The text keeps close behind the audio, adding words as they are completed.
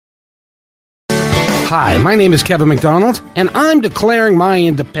Hi, my name is Kevin McDonald, and I'm declaring my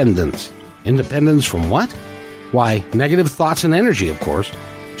independence. Independence from what? Why, negative thoughts and energy, of course.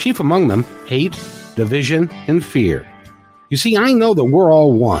 Chief among them, hate, division, and fear. You see, I know that we're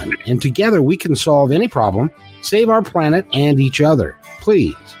all one, and together we can solve any problem, save our planet and each other.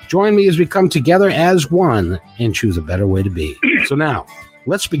 Please, join me as we come together as one and choose a better way to be. So now,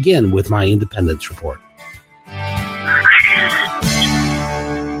 let's begin with my independence report.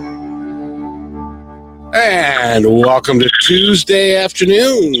 And welcome to Tuesday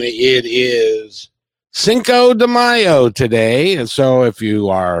afternoon. It is Cinco de Mayo today. And so if you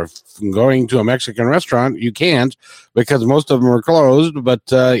are going to a Mexican restaurant, you can't because most of them are closed. But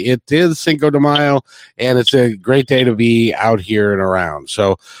it is Cinco de Mayo, and it's a great day to be out here and around.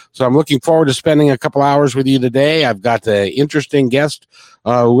 So I'm looking forward to spending a couple hours with you today. I've got an interesting guest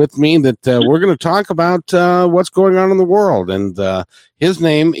with me that we're going to talk about what's going on in the world. And his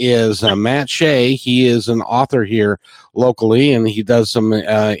name is Matt Shea. He is an author here locally, and he does some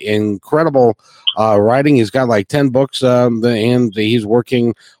incredible writing. He's got like 10 books, and he's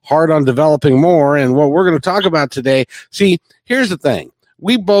working hard on developing more. And what we're going to talk about today, see, here's the thing.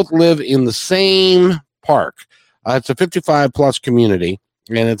 We both live in the same park. It's a 55-plus community,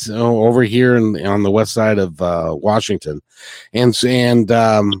 and it's over here on the west side of Washington. And being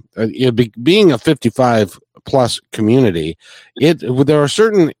a 55-plus community, there are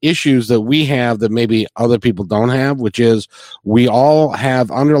certain issues that we have that maybe other people don't have, which is we all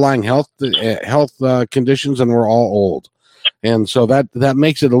have underlying health conditions, and we're all old. And so that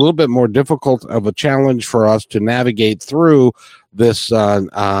makes it a little bit more difficult of a challenge for us to navigate through this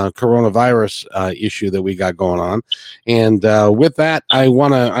coronavirus issue that we got going on. And with that, I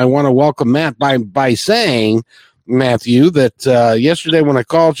want to welcome Matt by saying, Matthew, that yesterday when I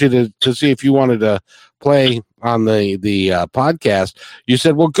called you to see if you wanted to play on the podcast, you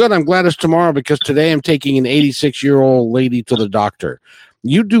said, well, good, I'm glad it's tomorrow because today I'm taking an 86-year-old lady to the doctor.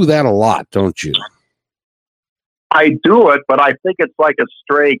 You do that a lot, don't you? I do it, but I think it's like a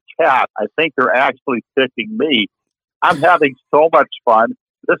stray cat. I think they're actually picking me. I'm having so much fun.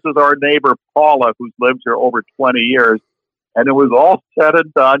 This is our neighbor, Paula, who's lived here over 20 years. And it was all said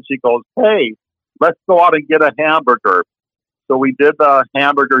and done. She goes, hey, let's go out and get a hamburger. So we did the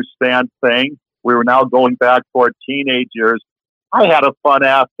hamburger stand thing. We were now going back to our teenage years. I had a fun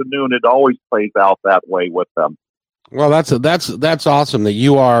afternoon. It always plays out that way with them. Well, that's awesome that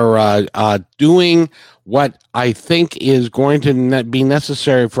you are doing what I think is going to be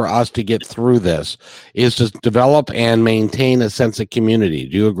necessary for us to get through this, is to develop and maintain a sense of community.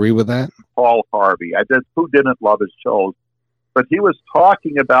 Do you agree with that? Paul Harvey, who didn't love his shows? But he was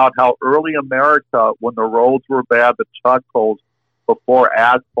talking about how early America, when the roads were bad, the chuck holes, before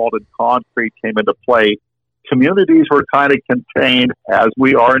asphalt and concrete came into play, communities were kind of contained as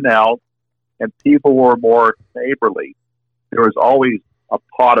we are now, and people were more neighborly. There was always a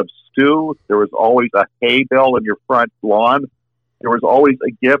pot of stew. There was always a hay bale in your front lawn. There was always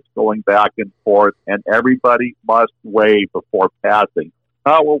a gift going back and forth, and everybody must wave before passing.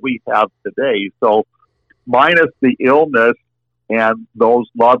 Not what we have today. So minus the illness and those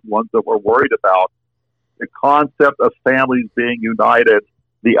loved ones that we're worried about, the concept of families being united,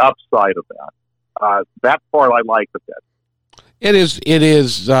 the upside of that part I like a bit. It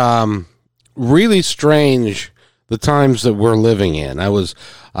is really strange the times that we're living in. I was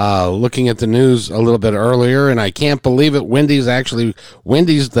looking at the news a little bit earlier, and I can't believe it. Wendy's,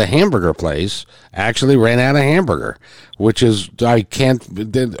 the hamburger place, actually ran out of hamburger, which is,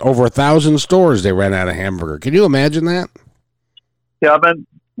 over 1,000 stores they ran out of hamburger. Can you imagine that? Kevin,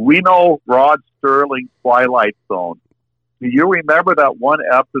 we know Rod Sterling, Twilight Zone. Do you remember that one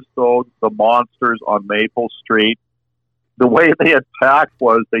episode, The Monsters on Maple Street? The way they attacked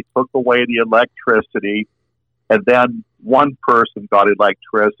was they took away the electricity, and then one person got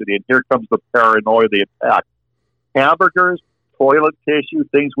electricity, and here comes the paranoia, the attack. Hamburgers, toilet tissue,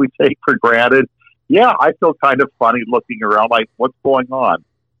 things we take for granted. Yeah, I feel kind of funny looking around like, what's going on?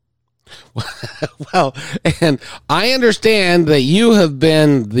 Well, and I understand that you have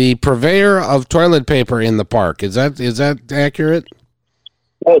been the purveyor of toilet paper in the park. Is that accurate?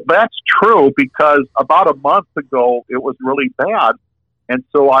 Well, that's true, because about a month ago, it was really bad. And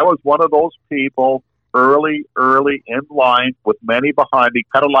so I was one of those people early in line with many behind me,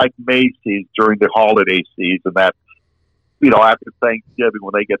 kind of like Macy's during the holiday season, that, after Thanksgiving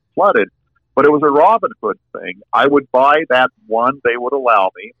when they get flooded. But it was a Robin Hood thing. I would buy that one they would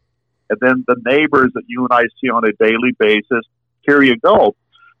allow me. And then the neighbors that you and I see on a daily basis, here you go.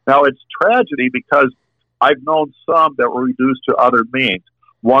 Now, it's tragedy because I've known some that were reduced to other means.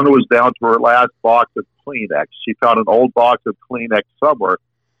 One was down to her last box of Kleenex. She found an old box of Kleenex somewhere.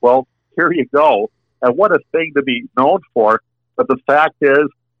 Well, here you go. And what a thing to be known for. But the fact is,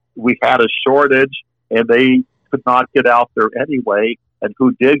 we had a shortage, and they could not get out there anyway. And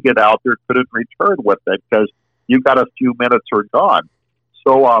who did get out there couldn't return with it because you got a few minutes or gone.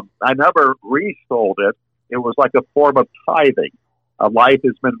 So I never resold it. It was like a form of tithing. Life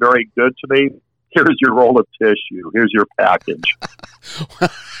has been very good to me. Here's your roll of tissue. Here's your package.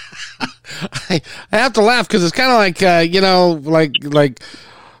 I have to laugh because it's kind of like, like,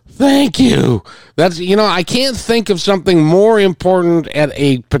 thank you. That's, I can't think of something more important at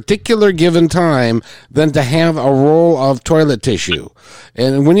a particular given time than to have a roll of toilet tissue.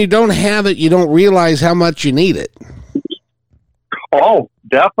 And when you don't have it, you don't realize how much you need it. Oh,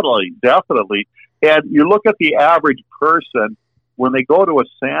 definitely. And you look at the average person, when they go to a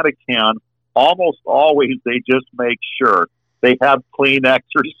Santa can, almost always they just make sure they have Kleenex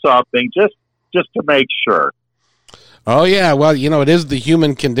or something just to make sure. Oh yeah, well, it is the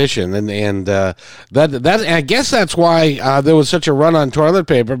human condition, and that I guess that's why there was such a run on toilet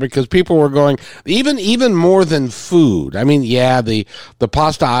paper, because people were going even more than food. I mean, yeah, the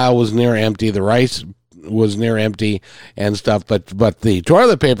pasta aisle was near empty, the rice was near empty and stuff, but the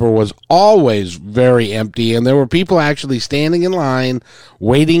toilet paper was always very empty, and there were people actually standing in line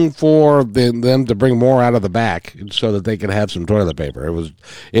waiting for them to bring more out of the back so that they could have some toilet paper.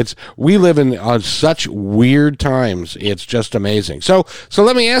 We live in such weird times. It's just amazing. So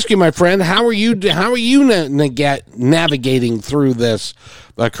let me ask you, my friend, how are you navigating through this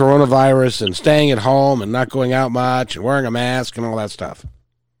coronavirus and staying at home and not going out much and wearing a mask and all that stuff?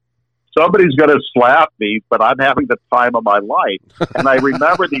 Somebody's going to slap me, but I'm having the time of my life. And I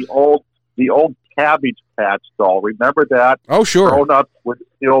remember the old Cabbage Patch doll. Remember that? Oh, sure. Grown-ups would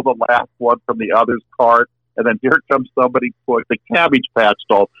steal the last one from the other's cart, and then here comes somebody put the Cabbage Patch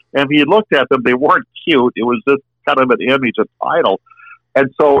doll. And if you looked at them, they weren't cute. It was just kind of an image, a title.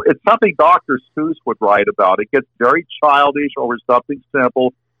 And so it's something Dr. Seuss would write about. It gets very childish over something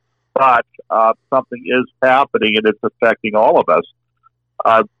simple, but something is happening, and it's affecting all of us.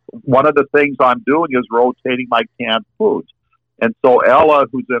 One of the things I'm doing is rotating my canned foods. And so Ella,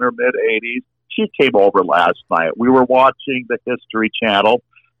 who's in her mid-80s, she came over last night. We were watching the History Channel,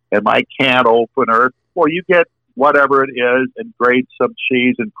 and my can opener, well, you get whatever it is and grate some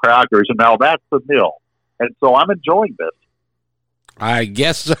cheese and crackers, and now that's the meal. And so I'm enjoying this. I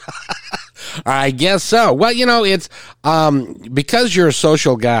guess so. Well, it's because you're a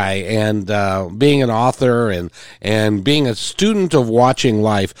social guy, and being an author and being a student of watching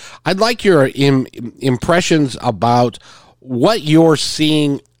life, I'd like your impressions about what you're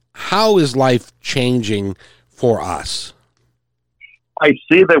seeing. How is life changing for us? I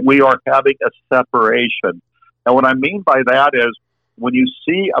see that we are having a separation. And what I mean by that is when you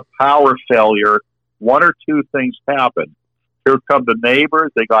see a power failure, one or two things happen. Here come the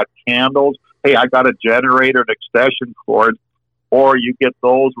neighbors. They got candles. Hey, I got a generator, an extension cord. Or you get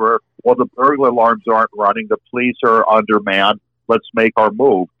those where, well, the burglar alarms aren't running. The police are undermanned. Let's make our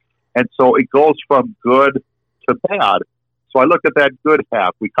move. And so it goes from good to bad. So I look at that good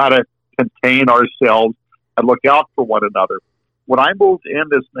half. We kind of contain ourselves and look out for one another. When I moved in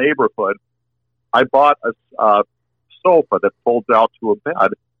this neighborhood, I bought a sofa that folds out to a bed.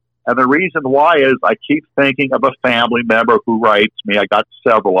 And the reason why is I keep thinking of a family member who writes me. I got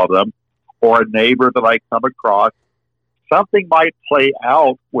several of them. Or a neighbor that I come across. Something might play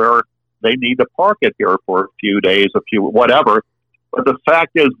out where they need to park it here for a few days, whatever. But the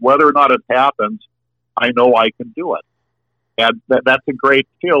fact is, whether or not it happens, I know I can do it. And that's a great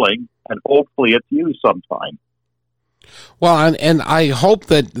feeling, and hopefully it's you sometime. Well, and I hope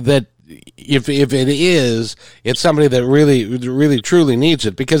that if it is, it's somebody that really truly needs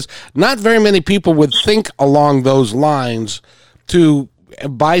it, because not very many people would think along those lines to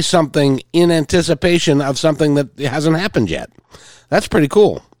buy something in anticipation of something that hasn't happened yet. That's pretty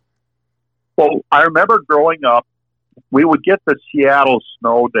cool. Well, I remember growing up, we would get the Seattle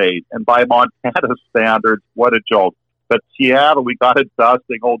snow days, and by Montana standards, what a joke. But Seattle, we got it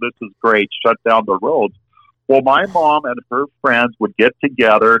dusting. Oh, this is great. Shut down the roads. Well, my mom and her friends would get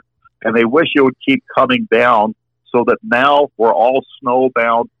together, and they wish it would keep coming down so that now we're all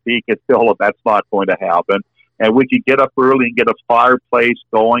snowbound, peak at Hill, and that's not going to happen. And we could get up early and get a fireplace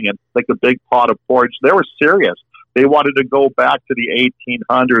going and like a big pot of porridge. They were serious. They wanted to go back to the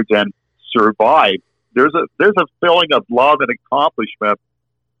 1800s and survive. There's a feeling of love and accomplishment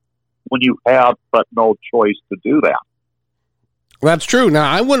when you have but no choice to do that. That's true.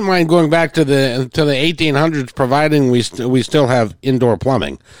 Now, I wouldn't mind going back to the 1800s, providing we still have indoor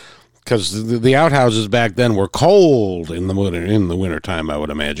plumbing, because the outhouses back then were cold in the wintertime, I would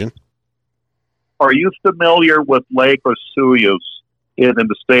imagine. Are you familiar with Lake Osoyoos in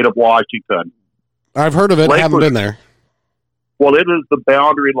the state of Washington? I've heard of it. Lakewood, Haven't been there. Well, it is the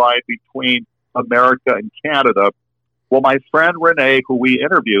boundary line between America and Canada. Well, my friend Renee, who we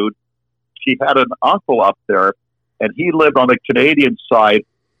interviewed, she had an uncle up there, and he lived on the Canadian side,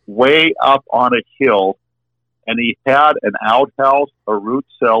 way up on a hill, and he had an outhouse, a root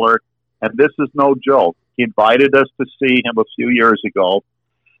cellar, and this is no joke. He invited us to see him a few years ago.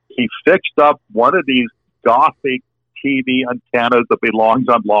 He fixed up one of these Gothic TV antennas that belongs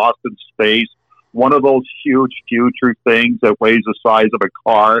on Lost in Space, one of those huge future things that weighs the size of a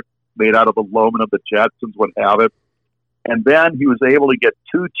car, made out of aluminum. The Jetsons would have it. And then he was able to get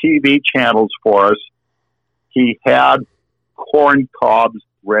 2 TV channels for us. He had corn cobs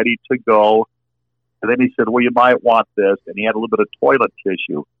ready to go. And then he said, well, you might want this. And he had a little bit of toilet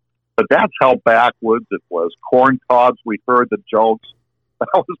tissue. But that's how backwoods it was. Corn cobs, we heard the jokes. That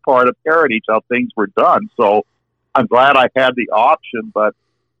was part of Heritage, how things were done. So I'm glad I had the option, but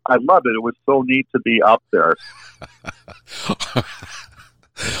I loved it. It was so neat to be up there.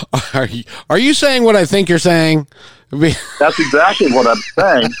 Are you saying what I think you're saying? That's exactly what I'm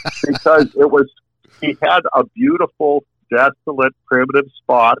saying, because he had a beautiful, desolate, primitive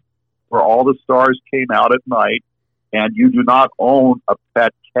spot where all the stars came out at night, and you do not own a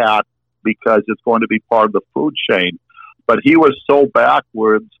pet cat because it's going to be part of the food chain. But he was so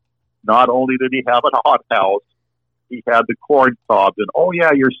backwards, not only did he have an hothouse, he had the corn cobs, and oh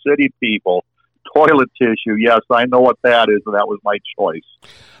yeah, you're city people. Toilet tissue, yes, I know what that is, and that was my choice.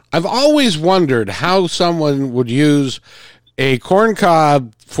 I've always wondered how someone would use a corn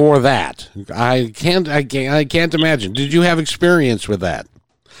cob for that. I can't imagine. Did you have experience with that?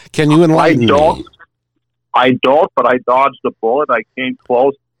 Can you enlighten me? I don't, but I dodged a bullet. I came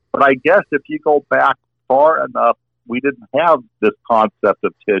close. But I guess if you go back far enough, we didn't have this concept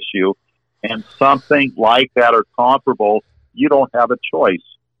of tissue, and something like that or comparable, you don't have a choice.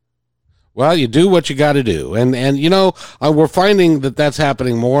 Well, you do what you got to do. And you know, we're finding that that's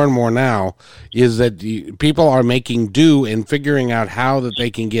happening more and more now, is that people are making do and figuring out how that they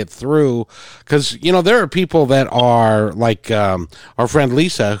can get through. Because, you know, there are people that are like our friend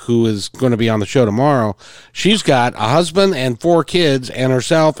Lisa, who is going to be on the show tomorrow. She's got a husband and 4 kids and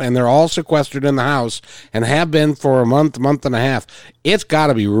herself, and they're all sequestered in the house and have been for a month and a half. It's got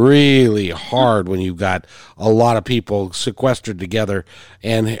to be really hard when you've got a lot of people sequestered together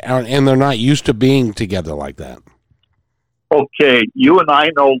and they're not used to being together like that. Okay, you and I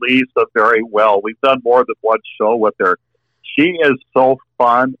know Lisa very well. We've done more than one show with her. She is so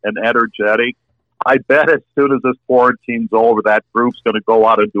fun and energetic. I bet as soon as this quarantine's over, that group's going to go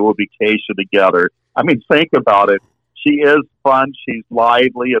out and do a vacation together. I mean, think about it. She is fun. She's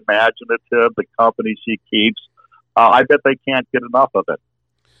lively, imaginative, the company she keeps. I bet they can't get enough of it.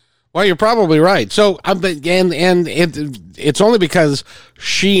 Well, you're probably right. So, it's only because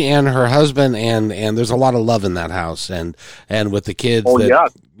she and her husband and there's a lot of love in that house, and with the kids. Oh, yeah.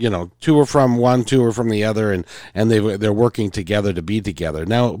 You know, 2 are from one, 2 are from the other, and they're working together to be together.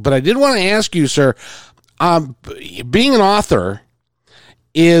 Now, but I did want to ask you, sir, being an author,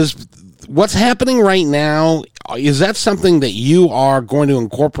 is what's happening right now, is that something that you are going to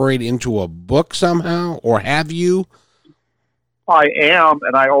incorporate into a book somehow, or have you? I am,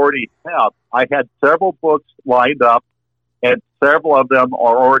 and I already have. I had several books lined up, and several of them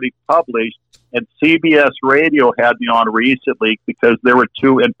are already published, and CBS Radio had me on recently because there were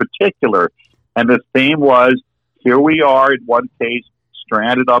 2 in particular, and the theme was, here we are, in one case,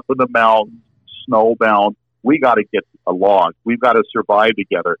 stranded up in the mountains, snowbound. We got to get along. We've got to survive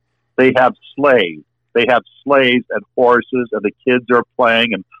together. They have slaves. They have slaves and horses, and the kids are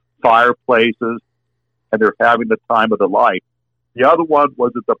playing in fireplaces, and they're having the time of their life. The other one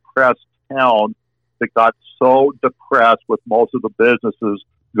was a depressed town that got so depressed with most of the businesses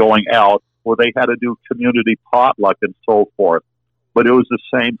going out where they had to do community potluck and so forth. But it was the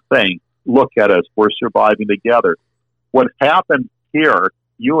same thing. Look at us. We're surviving together. What happened here,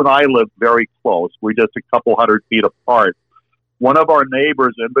 you and I live very close. We're just a couple 100 feet apart. One of our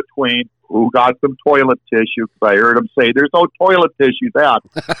neighbors in between who got some toilet tissue, because I heard him say, there's no toilet tissue, that.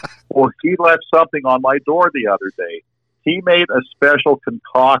 Or he left something on my door the other day. He made a special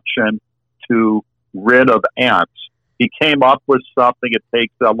concoction to rid of ants. He came up with something. It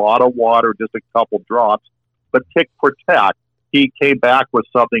takes a lot of water, just a couple drops. But Tick Protect, he came back with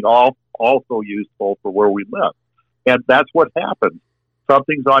something also useful for where we live. And that's what happens.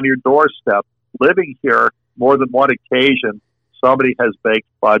 Something's on your doorstep. Living here, more than one occasion, somebody has baked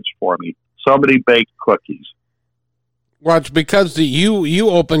fudge for me. Somebody baked cookies. Well, it's because you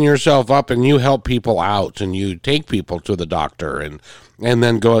open yourself up and you help people out and you take people to the doctor and and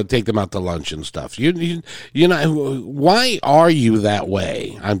then go and take them out to lunch and stuff. You know, why are you that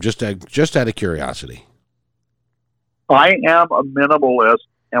way? I'm just out of curiosity. I am a minimalist,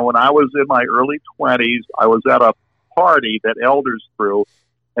 and when I was in my early 20s, I was at a party that elders threw,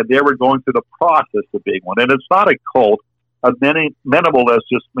 and they were going through the process of being one. And it's not a cult. A minimalist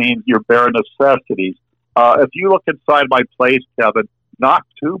just means your bare necessities. If you look inside my place, Kevin, not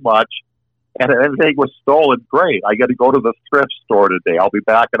too much, and everything was stolen, great. I got to go to the thrift store today. I'll be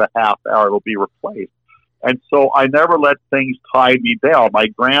back in a half hour. It'll be replaced. And so I never let things tie me down. My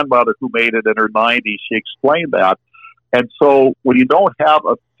grandmother, who made it in her 90s, she explained that. And so when you don't have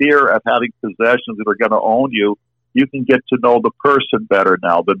a fear of having possessions that are going to own you, you can get to know the person better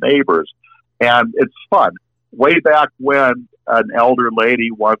now, the neighbors. And it's fun. Way back when, an elder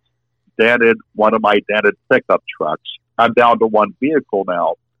lady once dented one of my dented pickup trucks. I'm down to one vehicle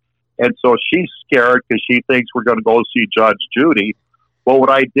now. And so she's scared because she thinks we're going to go see Judge Judy. Well, what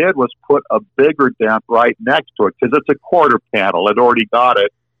I did was put a bigger dent right next to it because it's a quarter panel. I'd already got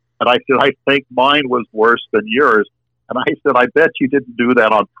it. And I said, I think mine was worse than yours. And I said, I bet you didn't do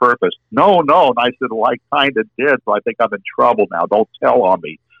that on purpose. No. And I said, well, I kind of did, so I think I'm in trouble now. Don't tell on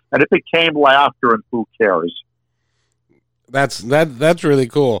me. And it became laughter, and who cares? That's really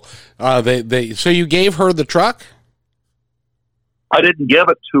cool. So you gave her the truck? I didn't give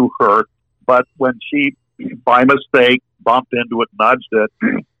it to her, but when she, by mistake, bumped into it, nudged it,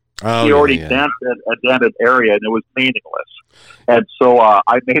 she already dented a dented area, and it was meaningless. And so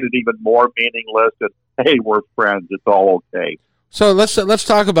I made it even more meaningless. And hey, we're friends. It's all okay. So let's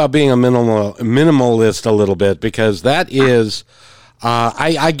talk about being a minimalist a little bit, because that is,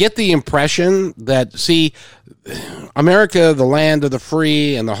 I get the impression that, see, America, the land of the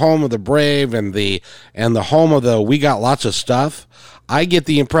free and the home of the brave and the home of the we got lots of stuff. I get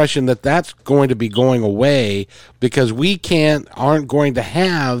the impression that that's going to be going away because we aren't going to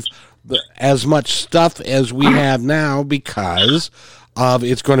have as much stuff as we have now because of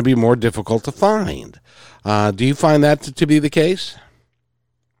it's going to be more difficult to find. Do you find that to be the case?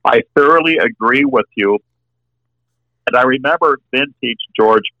 I thoroughly agree with you. And I remember vintage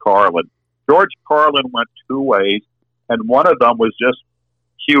George Carlin. George Carlin went two ways, and one of them was just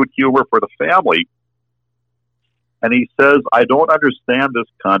cute humor for the family. And he says, I don't understand this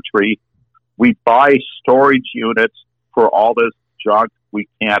country. We buy storage units for all this junk we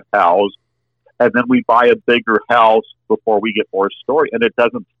can't house, and then we buy a bigger house before we get more storage. And it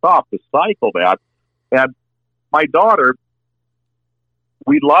doesn't stop to cycle that. And my daughter,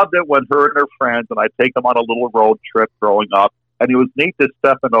 we loved it when her and her friends, and I'd take them on a little road trip growing up, and it was neat to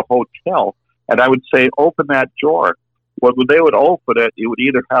step in a hotel, and I would say, open that drawer. When they would open it, it would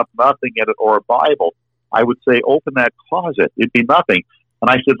either have nothing in it or a Bible. I would say, open that closet. It'd be nothing. And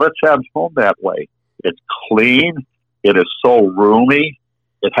I said, let's have home that way. It's clean. It is so roomy.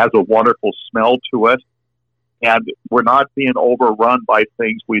 It has a wonderful smell to it. And we're not being overrun by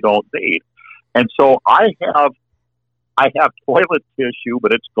things we don't need. And so I have toilet tissue,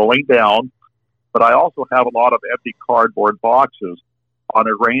 but it's going down. But I also have a lot of empty cardboard boxes. On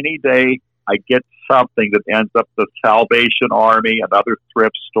a rainy day, I get something that ends up the Salvation Army, another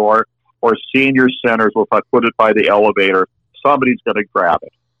thrift store, or senior centers. Or if I put it by the elevator, somebody's going to grab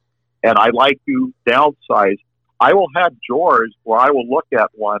it. And I like to downsize. I will have drawers where I will look at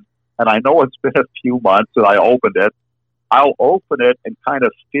one, and I know it's been a few months that I opened it. I'll open it and kind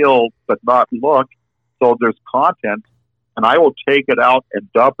of feel, but not look, so there's content, and I will take it out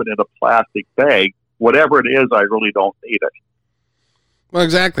and dump it in a plastic bag. Whatever it is, I really don't need it. Well,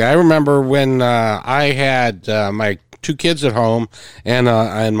 exactly. I remember when I had my two kids at home and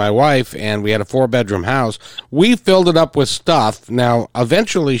my wife, and we had a 4-bedroom house. We filled it up with stuff. Now,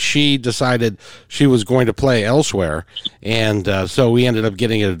 eventually, she decided she was going to play elsewhere, and so we ended up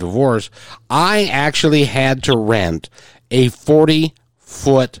getting a divorce. I actually had to rent a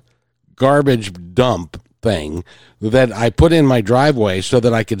 40-foot garbage dump thing that I put in my driveway so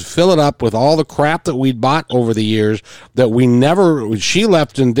that I could fill it up with all the crap that we'd bought over the years that she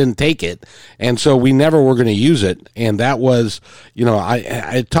left and didn't take it. And so we never were going to use it. And that was,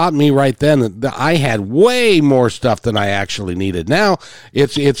 it taught me right then that I had way more stuff than I actually needed. Now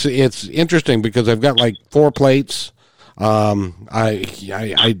it's interesting because I've got like 4 plates. My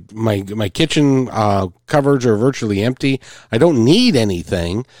kitchen cupboards are virtually empty. I don't need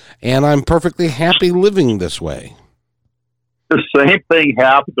anything, and I'm perfectly happy living this way. The same thing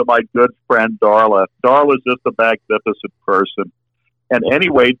happened to my good friend Darla. Darla's just a magnificent person. And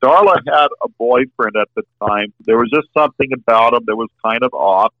anyway, Darla had a boyfriend at the time. There was just something about him that was kind of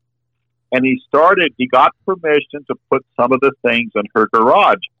off. And he got permission to put some of the things in her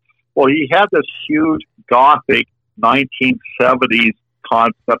garage. Well, he had this huge Gothic 1970s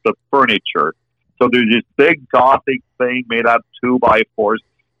concept of furniture. So there's this big Gothic thing made out of 2x4s,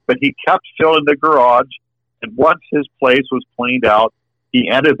 but he kept filling the garage. And once his place was cleaned out, he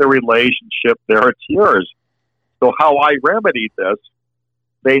ended the relationship. There it's yours. So how I remedied this,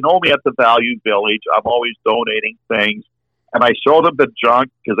 they know me at the Value Village. I'm always donating things. And I show them the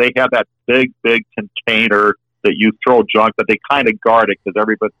junk because they have that big container that you throw junk, but they kind of guard it because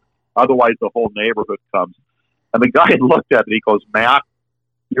everybody, otherwise the whole neighborhood comes. And the guy looked at it. He goes, Matt,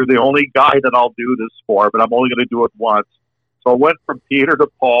 you're the only guy that I'll do this for, but I'm only going to do it once. So I went from Peter to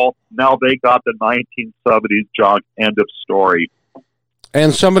Paul. Now they got the 1970s junk. End of story.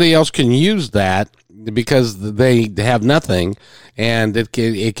 And somebody else can use that because they have nothing, and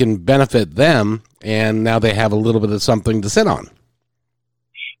it can benefit them, and now they have a little bit of something to sit on.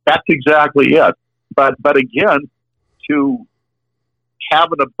 That's exactly it. But again, to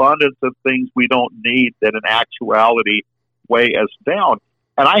have an abundance of things we don't need that in actuality weigh us down.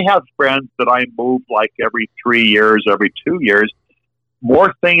 And I have friends that I move like every 3 years, every 2 years.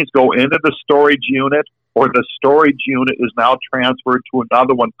 More things go into the storage unit, or the storage unit is now transferred to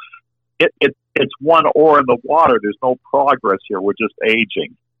another one. It's one oar in the water. There's no progress here. We're just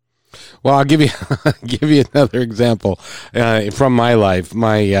aging. Well, I'll give you another example from my life.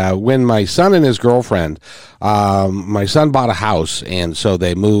 When my son and his girlfriend, my son bought a house, and so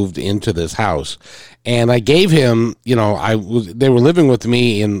they moved into this house. And I gave him, they were living with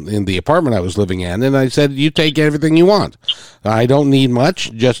me in the apartment I was living in, and I said, "You take everything you want. I don't need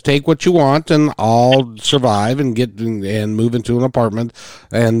much. Just take what you want, and I'll survive and move into an apartment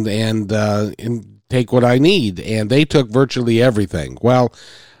and take what I need." And they took virtually everything. Well,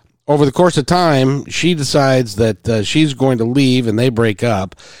 over the course of time, she decides that she's going to leave, and they break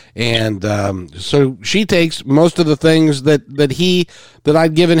up. And so she takes most of the things that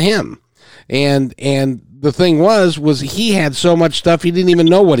I'd given him. And the thing was he had so much stuff he didn't even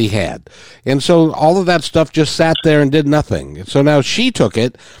know what he had. And so all of that stuff just sat there and did nothing. So now she took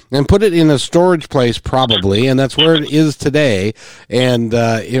it and put it in a storage place probably, and that's where it is today. And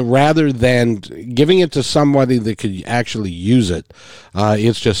rather than giving it to somebody that could actually use it,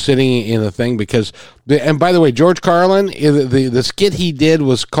 it's just sitting in a thing because, and by the way, George Carlin, the skit he did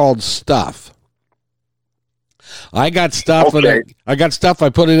was called Stuff. I got stuff. Okay. I got stuff. I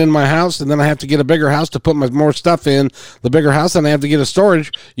put it in my house, and then I have to get a bigger house to put my more stuff in the bigger house, and I have to get a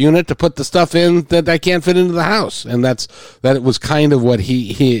storage unit to put the stuff in that I can't fit into the house. And that was kind of what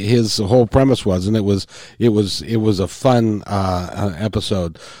his whole premise was, and it was a fun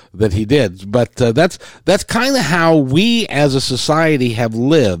episode that he did. But that's kind of how we as a society have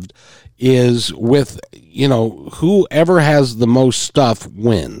lived, is with whoever has the most stuff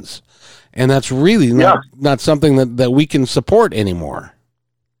wins. And that's really not something that we can support anymore.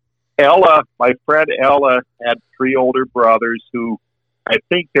 My friend Ella had 3 older brothers who I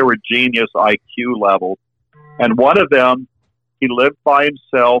think they were genius IQ level. And one of them, he lived by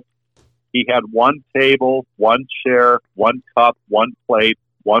himself. He had one table, one chair, one cup, one plate,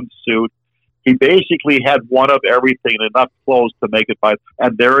 one suit. He basically had one of everything and enough clothes to make it by.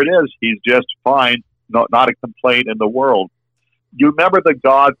 And there it is. He's just fine. Not a complaint in the world. You remember the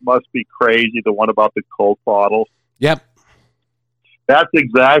Gods Must Be Crazy, the one about the Coke bottle? Yep. That's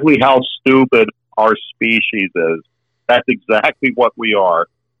exactly how stupid our species is. That's exactly what we are.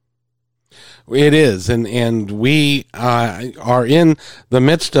 It is, and we are in the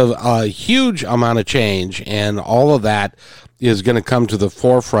midst of a huge amount of change, and all of that is going to come to the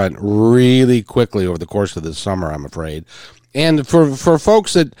forefront really quickly over the course of this summer, I'm afraid. And for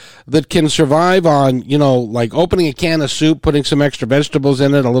folks that can survive on, like opening a can of soup, putting some extra vegetables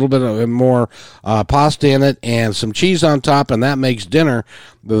in it, a little bit of more pasta in it, and some cheese on top, and that makes dinner,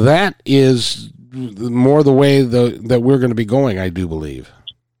 that is more the way that we're going to be going, I do believe.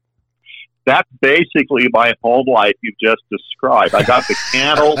 That's basically my home life you've just described. I got the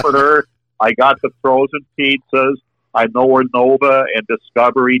can opener. I got the frozen pizzas. I know where Nova and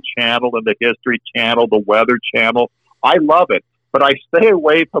Discovery Channel and the History Channel, the Weather Channel. I love it, but I stay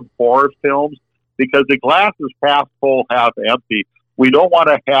away from horror films because the glass is half full, half empty. We don't want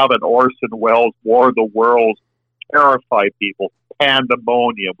to have an Orson Welles War of the Worlds terrify people.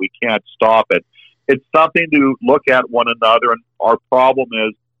 Pandemonium. We can't stop it. It's something to look at one another, and our problem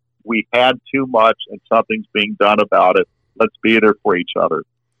is we had too much, and something's being done about it. Let's be there for each other.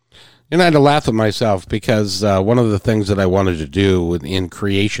 And I had to laugh at myself because one of the things that I wanted to do in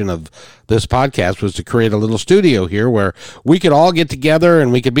creation of this podcast was to create a little studio here where we could all get together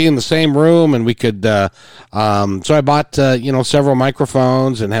and we could be in the same room, and we could so I bought several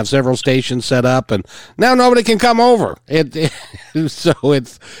microphones and have several stations set up, and now nobody can come over. But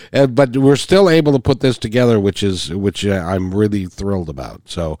we're still able to put this together, which I'm really thrilled about.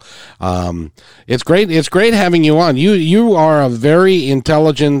 So it's great having you on. You are a very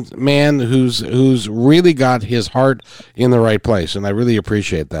intelligent man who's really got his heart in the right place, and I really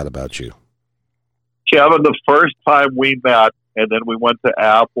appreciate that about you. Kevin, the first time we met, and then we went to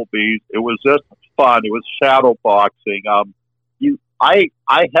Applebee's, it was just fun. It was shadow boxing. I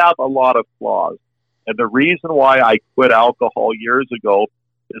have a lot of flaws, and the reason why I quit alcohol years ago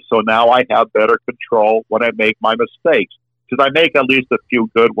is so now I have better control when I make my mistakes, because I make at least a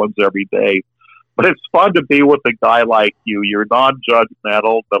few good ones every day. But it's fun to be with a guy like you. You're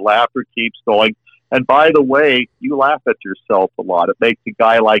non-judgmental. The laughter keeps going. And by the way, you laugh at yourself a lot. It makes a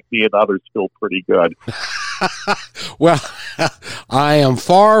guy like me and others feel pretty good. Well, I am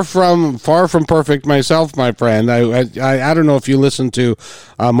far from perfect myself, my friend. I don't know if you listened to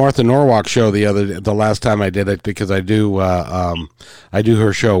Martha Norwalk's show the last time I did it, because I do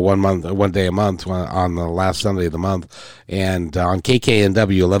her show one day a month on the last Sunday of the month, and on KKNW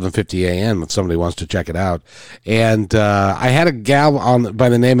 1150 AM if somebody wants to check it out. And I had a gal on by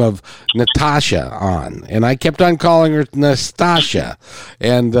the name of Natasha on, and I kept on calling her Nastasha,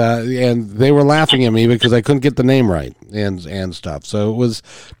 and they were laughing at me because I couldn't get the name right and stuff. So it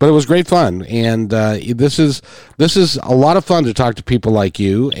was great fun, and this is a lot of fun to talk to people like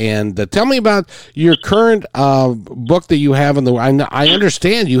you. And tell me about your current book that you have I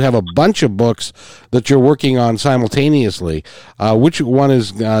understand you have a bunch of books that you're working on simultaneously. Which one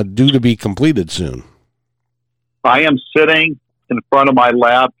is due to be completed soon? I am sitting in front of my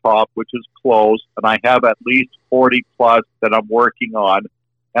laptop, which is closed, and I have at least 40 plus that I'm working on,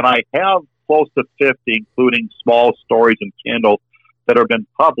 and I have close to 50, including small stories in Kindle, that have been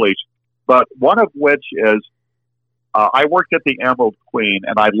published. But one of which is, I worked at the Emerald Queen,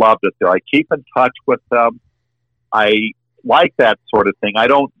 and I loved it there. I keep in touch with them. I like that sort of thing. I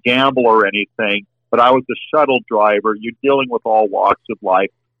don't gamble or anything, but I was a shuttle driver. You're dealing with all walks of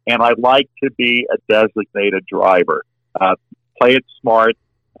life, and I like to be a designated driver. Play it smart.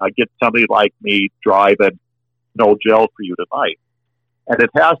 Get somebody like me driving, no jail for you tonight. And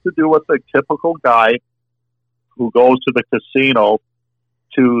it has to do with the typical guy who goes to the casino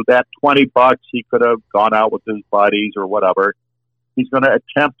to that $20 he could have gone out with his buddies or whatever. He's going to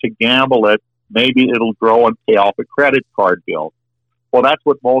attempt to gamble it. Maybe it'll grow and pay off a credit card bill. Well, that's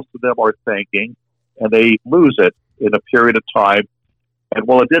what most of them are thinking, and they lose it in a period of time. And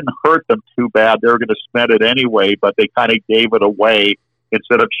well, it didn't hurt them too bad. They were going to spend it anyway, but they kind of gave it away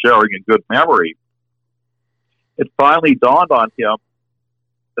instead of sharing a good memory. It finally dawned on him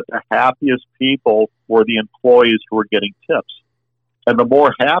that the happiest people were the employees who were getting tips. And the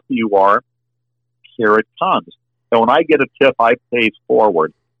more happy you are, here it comes. And when I get a tip, I pay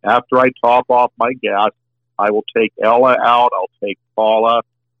forward. After I top off my gas, I will take Ella out. I'll take Paula.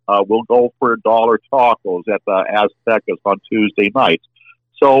 We'll go for $1 tacos at the Aztecas on Tuesday nights.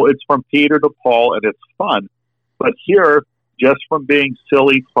 So it's from Peter to Paul, and it's fun. But here, just from being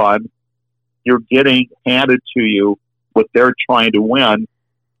silly fun, you're getting handed to you what they're trying to win,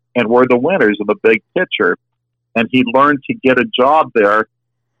 and we're the winners in the big picture. And he learned to get a job there,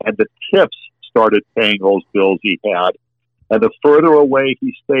 and the tips started paying those bills he had. And the further away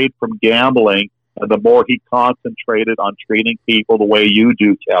he stayed from gambling, and the more he concentrated on treating people the way you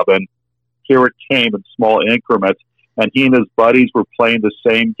do, Kevin, here it came in small increments. And he and his buddies were playing the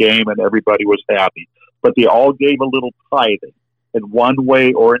same game, and everybody was happy. But they all gave a little tithing. In one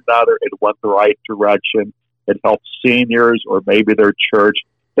way or another, it went the right direction. It helped seniors or maybe their church.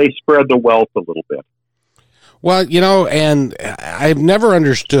 They spread the wealth a little bit. Well, and I've never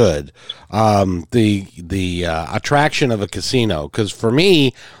understood the attraction of a casino, because for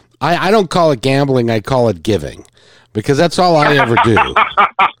me, I don't call it gambling, I call it giving, because that's all I ever do.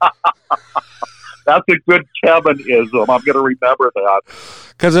 That's a good Kevin-ism. I'm going to remember that.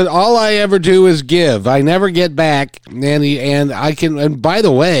 Because all I ever do is give. I never get back. And I can. And by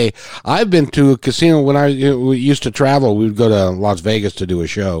the way, I've been to a casino when we used to travel. We would go to Las Vegas to do a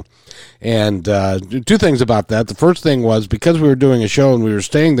show. And two things about that. The first thing was, because we were doing a show and we were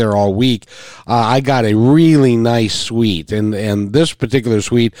staying there all week, I got a really nice suite. And this particular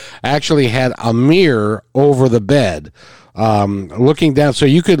suite actually had a mirror over the bed. Looking down, so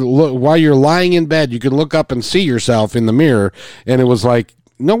you could look while you're lying in bed, you could look up and see yourself in the mirror, and it was like,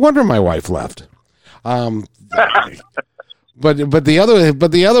 no wonder my wife left. But the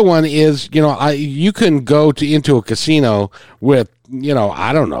other one is, you can go into a casino with,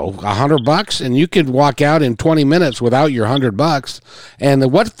 I don't know, $100, and you could walk out in 20 minutes without your $100.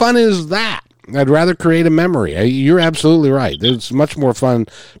 And what fun is that? I'd rather create a memory. You're absolutely right. It's much more fun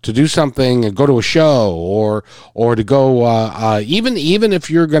to do something and go to a show, or to go even if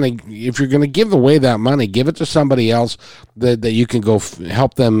you're gonna give away that money, give it to somebody else that you can go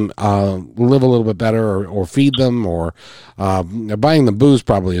help them live a little bit better, or feed them, or buying them booze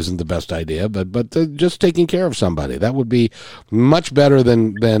probably isn't the best idea, but just taking care of somebody, that would be much better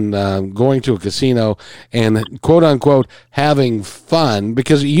than going to a casino and quote unquote having fun,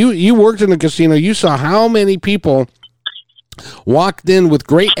 because you worked in a casino. You saw how many people walked in with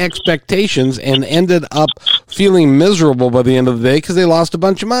great expectations and ended up feeling miserable by the end of the day because they lost a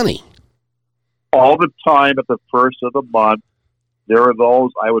bunch of money. All the time at the first of the month, there are those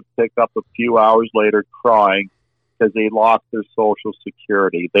I would pick up a few hours later crying because they lost their Social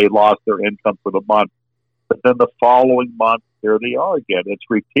Security. They lost their income for the month. But then the following month, here they are again. It's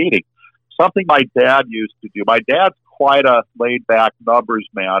repeating. Something my dad used to do. My dad's quite a laid-back numbers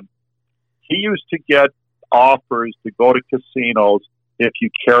man. He used to get offers to go to casinos if you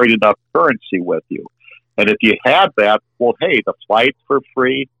carried enough currency with you. And if you had that, well, hey, the flight's for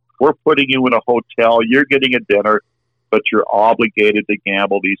free. We're putting you in a hotel. You're getting a dinner, but you're obligated to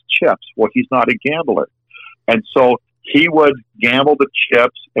gamble these chips. Well, he's not a gambler. And so he would gamble the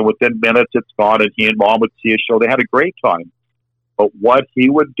chips, and within minutes it's gone, and he and Mom would see a show. They had a great time. But what he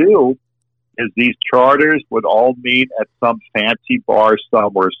would do is these charters would all meet at some fancy bar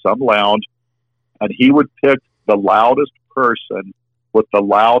somewhere, some lounge, and he would pick the loudest person with the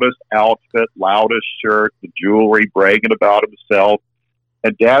loudest outfit, loudest shirt, the jewelry, bragging about himself.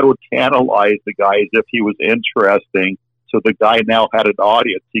 And Dad would tantalize the guy as if he was interesting. So the guy now had an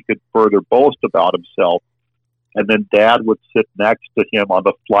audience. He could further boast about himself. And then Dad would sit next to him on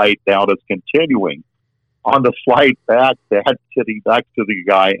the flight down as continuing. On the flight back, Dad's sitting next to the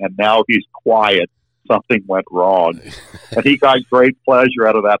guy, and now he's quiet. Something went wrong. And he got great pleasure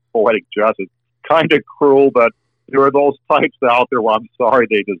out of that poetic justice. Kind of cruel, but there are those types out there where I'm sorry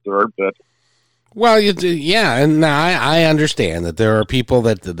they deserved it. Well, yeah, and I understand that there are people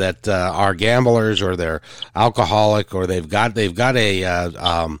that are gamblers, or they're alcoholic, or they've got a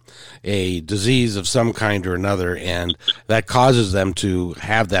disease of some kind or another, and that causes them to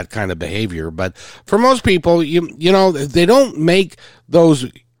have that kind of behavior. But for most people, you know, they don't make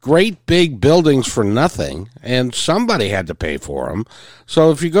those great big buildings for nothing, and somebody had to pay for them.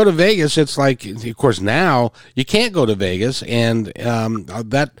 So if you go to Vegas, it's like, of course, now you can't go to Vegas, and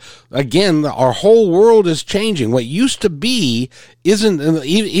that, again, our whole world is changing. What used to be isn't,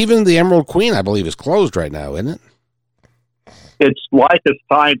 even the Emerald Queen, I believe, is closed right now, isn't it? It's like a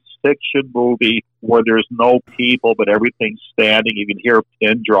science fiction movie where there's no people, but everything's standing. You can hear a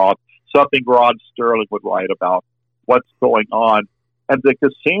pin drop, something Rod Sterling would write about what's going on. And the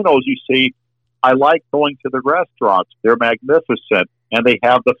casinos, you see, I like going to the restaurants. They're magnificent, and they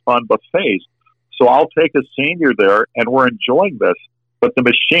have the fun buffets. So I'll take a senior there, and we're enjoying this. But the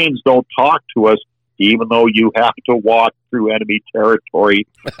machines don't talk to us, even though you have to walk through enemy territory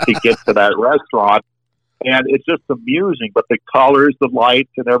to get to that restaurant. And it's just amusing, but the colors, the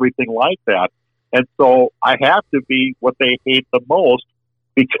lights, and everything like that. And so I have to be what they hate the most,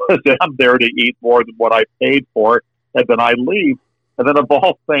 because I'm there to eat more than what I paid for, and then I leave. And then, of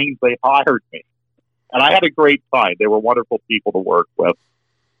all things, they hired me. And I had a great time. They were wonderful people to work with.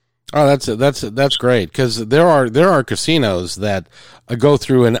 Oh, that's great, because there are casinos that go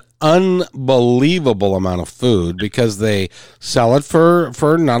through an unbelievable amount of food because they sell it for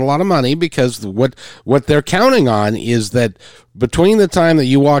not a lot of money, because what they're counting on is that between the time that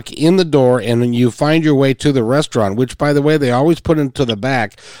you walk in the door and you find your way to the restaurant, which, by the way, they always put into the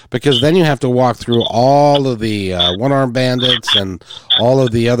back, because then you have to walk through all of the one-armed bandits and all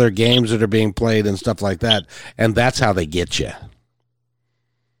of the other games that are being played and stuff like that, and that's how they get you.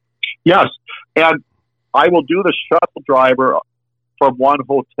 Yes, and I will do the shuttle driver from one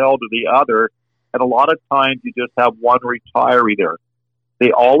hotel to the other, and a lot of times you just have one retiree there.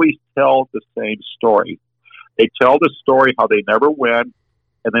 They always tell the same story. They tell the story how they never win,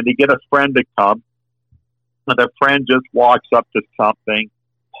 and then they get a friend to come, and the friend just walks up to something,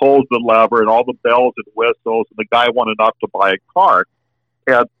 pulls the lever, and all the bells and whistles, and the guy won enough to buy a car.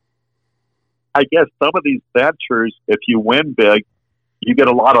 And I guess some of these ventures, if you win big, you get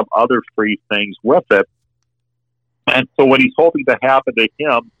a lot of other free things with it. And so what he's hoping to happen to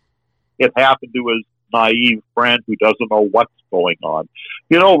him, it happened to his naive friend who doesn't know what's going on.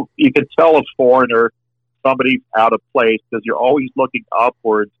 You know, you can tell a foreigner somebody's out of place because you're always looking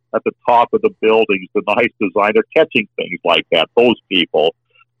upwards at the top of the buildings, the nice design. They're catching things like that, those people.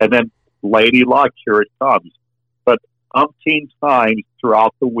 And then, lady luck, here it comes. But umpteen times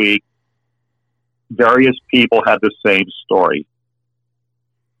throughout the week, various people had the same story.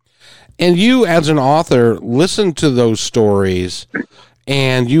 And you, as an author, listen to those stories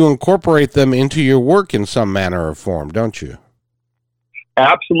and you incorporate them into your work in some manner or form, don't you?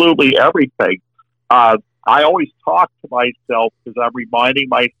 Absolutely everything. I always talk to myself because I'm reminding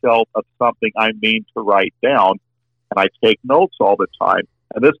myself of something I mean to write down, and I take notes all the time.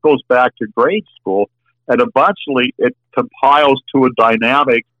 And this goes back to grade school, and eventually it compiles to a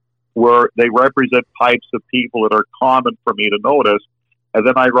dynamic where they represent types of people that are common for me to notice, and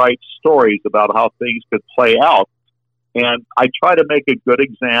then I write stories about how things could play out. And I try to make a good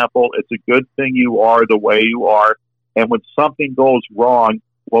example. It's a good thing you are the way you are. And when something goes wrong,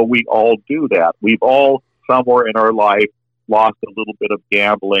 well, we all do that. We've all, somewhere in our life, lost a little bit of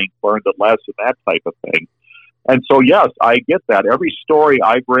gambling, learned a lesson, that type of thing. And so, yes, I get that. Every story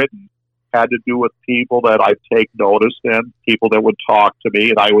I've written had to do with people that I take notice in, people that would talk to me,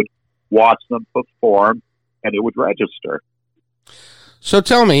 and I would watch them perform, and it would register. So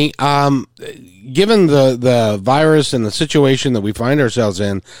tell me, given the virus and the situation that we find ourselves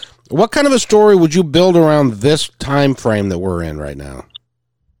in, what kind of a story would you build around this time frame that we're in right now?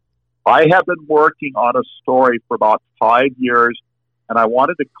 I have been working on a story for about 5 years, and I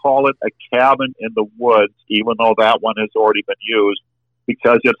wanted to call it A Cabin in the Woods, even though that one has already been used,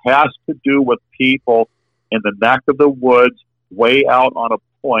 because it has to do with people in the neck of the woods, way out on a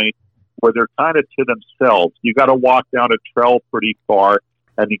point, where they're kind of to themselves. You got to walk down a trail pretty far,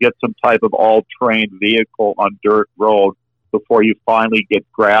 and you get some type of all-terrain vehicle on dirt road before you finally get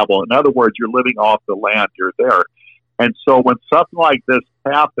gravel. In other words, you're living off the land. You're there. And so when something like this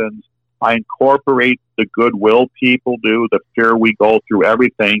happens, I incorporate the goodwill people do, the fear we go through,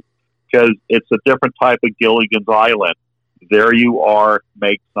 everything, because it's a different type of Gilligan's Island. There you are,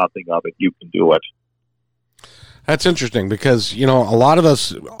 make something of it. You can do it. That's interesting because, you know, a lot of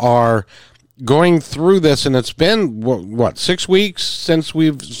us are going through this, and it's been, what 6 weeks since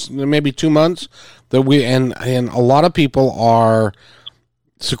maybe 2 months that and a lot of people are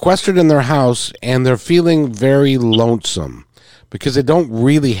sequestered in their house, and they're feeling very lonesome because they don't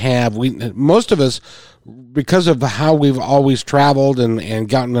really have, most of us, because of how we've always traveled and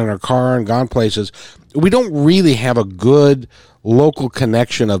gotten in our car and gone places, we don't really have a good local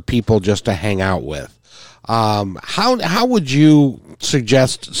connection of people just to hang out with. How would you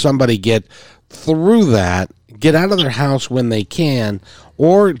suggest somebody get through that, get out of their house when they can,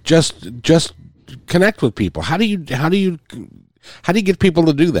 or just connect with people? How do you get people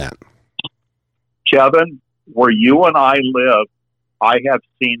to do that? Kevin, where you and I live, I have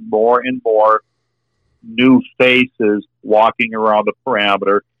seen more and more new faces walking around the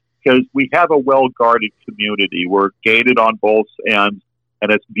perimeter because we have a well-guarded community. We're gated on both ends,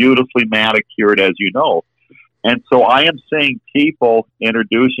 and it's beautifully manicured, as you know. And so I am seeing people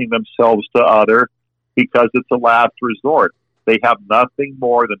introducing themselves to others because it's a last resort. They have nothing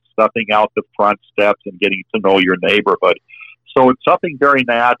more than stepping out the front steps and getting to know your neighborhood. So it's something very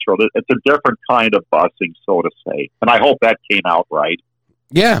natural. It's a different kind of busing, so to say. And I hope that came out right.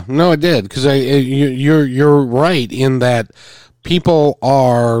 Yeah, no, it did, because you're right in that people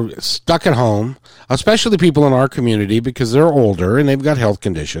are stuck at home, especially people in our community, because they're older and they've got health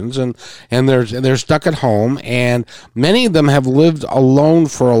conditions, and they're stuck at home, and many of them have lived alone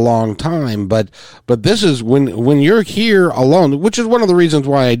for a long time. But this is when you're here alone, which is one of the reasons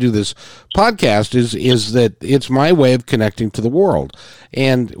why I do this podcast, is that it's my way of connecting to the world.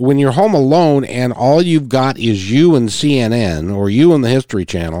 And when you're home alone and all you've got is you and CNN or you and the History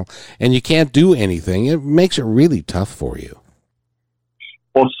Channel, and you can't do anything, it makes it really tough for you.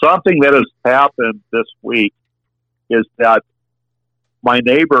 Well, something that has happened this week is that my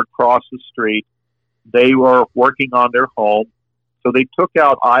neighbor across the street, they were working on their home, so they took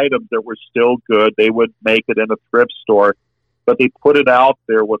out items that were still good. They would make it in a thrift store, but they put it out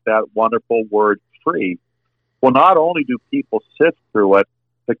there with that wonderful word, free. Well, not only do people sift through it,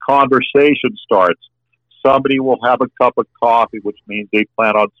 the conversation starts. Somebody will have a cup of coffee, which means they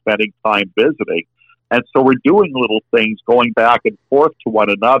plan on spending time visiting. And so we're doing little things, going back and forth to one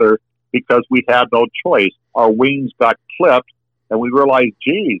another because we had no choice. Our wings got clipped, and we realized,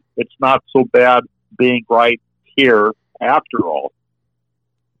 geez, it's not so bad being right here after all.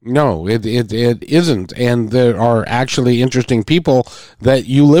 No, it isn't. And there are actually interesting people that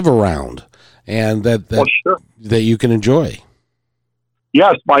you live around and that sure, that you can enjoy.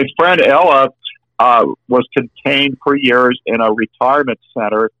 Yes, my friend Ella was contained for years in a retirement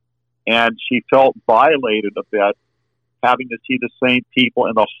center, and she felt violated a bit. having to see the same people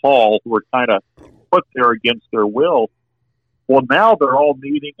in the hall who were kind of put there against their will. Well, now they're all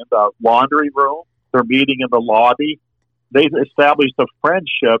meeting in the laundry room. They're meeting in the lobby. They've established a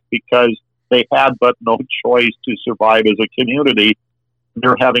friendship because they had but no choice to survive as a community.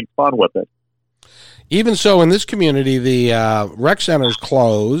 They're having fun with it. Even so, in this community, the rec center's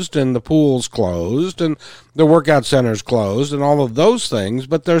closed and the pool's closed and the workout center's closed and all of those things,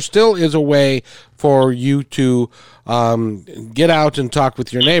 but there still is a way for you to get out and talk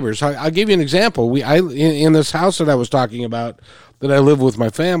with your neighbors. I'll give you an example. In this house that I was talking about that I live with my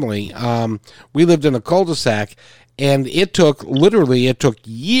family, we lived in a cul-de-sac, and it took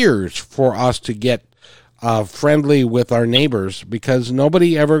years for us to get friendly with our neighbors because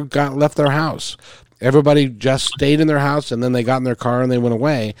nobody ever left their house. Everybody just stayed in their house, and then they got in their car and they went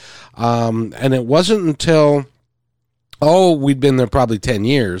away. And it wasn't until, we'd been there probably 10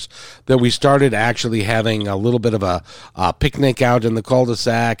 years, that we started actually having a little bit of a picnic out in the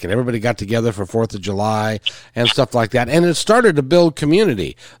cul-de-sac, and everybody got together for 4th of July and stuff like that. And it started to build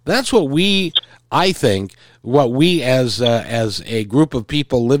community. That's what I think what we as a group of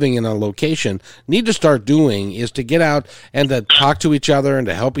people living in a location need to start doing is to get out and to talk to each other and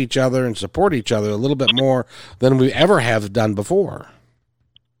to help each other and support each other a little bit more than we ever have done before.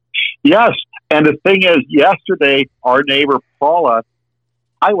 Yes. And the thing is, yesterday, our neighbor Paula,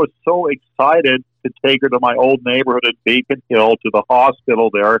 I was so excited to take her to my old neighborhood in Beacon Hill to the hospital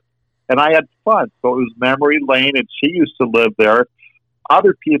there. And I had fun. So it was memory lane, and she used to live there.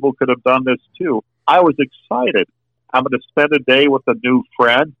 Other people could have done this too. I was excited. I'm going to spend a day with a new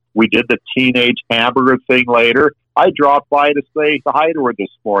friend. We did the teenage hamburger thing later. I dropped by to say hi to her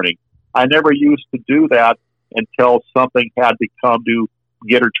this morning. I never used to do that until something had to come to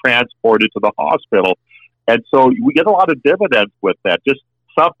get her transported to the hospital. And so we get a lot of dividends with that. Just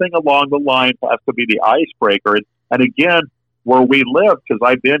something along the line has to be the icebreaker. And again, where we live, because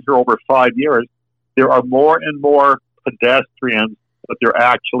I've been here over 5 years, there are more and more pedestrians, but they're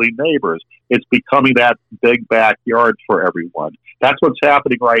actually neighbors. It's becoming that big backyard for everyone. That's what's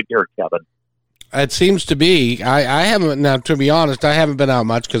happening right here, Kevin. It seems to be. I haven't, now to be honest, I haven't been out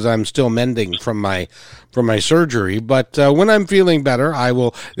much because I'm still mending from my surgery. But when I'm feeling better, I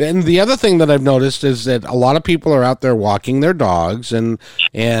will. And the other thing that I've noticed is that a lot of people are out there walking their dogs, and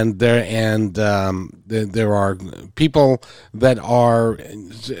there are people that are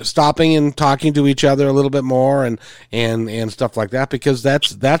stopping and talking to each other a little bit more and stuff like that, because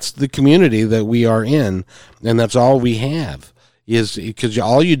that's the community that we are in, and that's all we have. Is because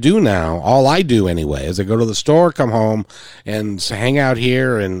all I do anyway, is I go to the store, come home, and hang out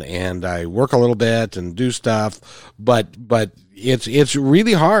here, and I work a little bit and do stuff. But it's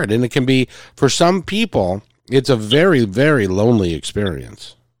really hard, and it can be, for some people, it's a very, very lonely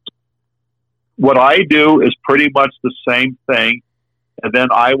experience. What I do is pretty much the same thing, and then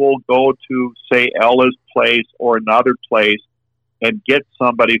I will go to, say, Ella's place or another place and get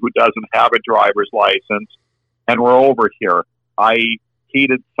somebody who doesn't have a driver's license, and we're over here. I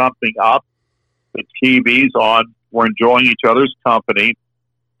heated something up, the TV's on, we're enjoying each other's company,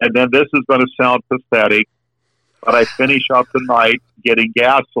 and then this is going to sound pathetic, but I finish up the night getting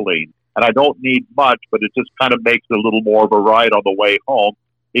gasoline. And I don't need much, but it just kind of makes it a little more of a ride on the way home.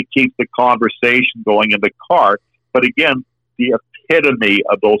 It keeps the conversation going in the car. But again, the epitome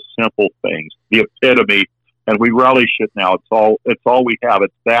of those simple things, the epitome, and we relish it now. It's all we have.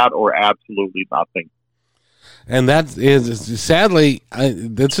 It's that or absolutely nothing. And that is, sadly,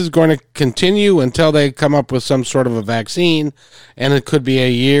 this is going to continue until they come up with some sort of a vaccine, and it could be a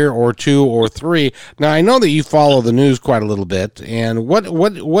year or 2 or 3. Now, I know that you follow the news quite a little bit, and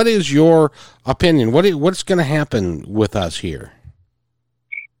what is your opinion? What's going to happen with us here?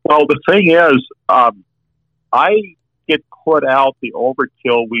 Well, the thing is, I get put out the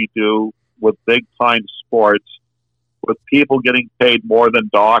overkill we do with big-time sports, with people getting paid more than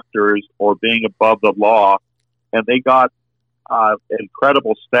doctors or being above the law. And they got an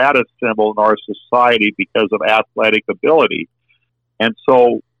incredible status symbol in our society because of athletic ability. And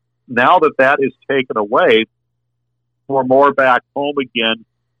so now that is taken away, we're more back home again,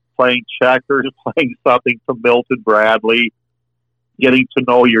 playing checkers, playing something from Milton Bradley, getting to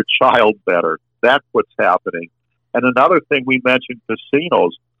know your child better. That's what's happening. And another thing, we mentioned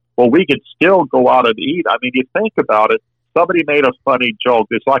casinos. Well, we could still go out and eat. I mean, you think about it, somebody made a funny joke.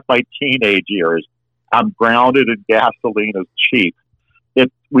 It's like my teenage years. I'm grounded and gasoline is cheap.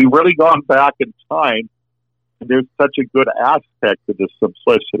 We've really gone back in time, and there's such a good aspect to this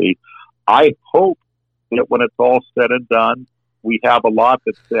simplicity. I hope that when it's all said and done, we have a lot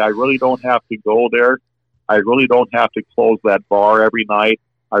that say, I really don't have to go there. I really don't have to close that bar every night.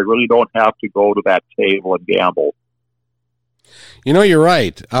 I really don't have to go to that table and gamble. You're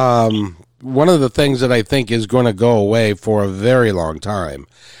right. One of the things that I think is going to go away for a very long time,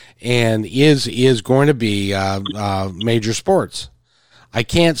 and is going to be major sports. I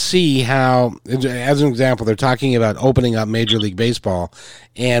can't see how, as an example, they're talking about opening up Major League Baseball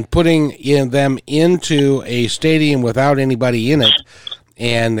and putting them into a stadium without anybody in it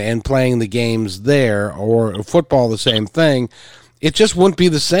and playing the games there, or football, the same thing. It just wouldn't be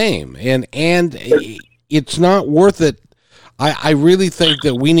the same. And it's not worth it. I really think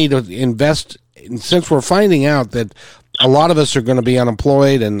that we need to invest, since we're finding out that a lot of us are going to be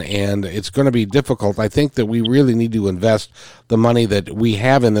unemployed and it's going to be difficult. I think that we really need to invest the money that we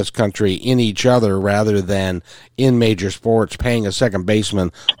have in this country in each other rather than in major sports, paying a second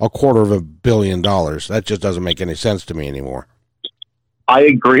baseman $250 million. That just doesn't make any sense to me anymore. I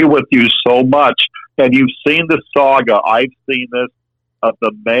agree with you so much. And you've seen the saga. I've seen this of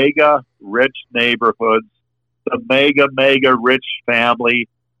the mega rich neighborhoods, the mega rich family,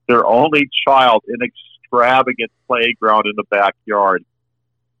 their only child in extravagant playground in the backyard,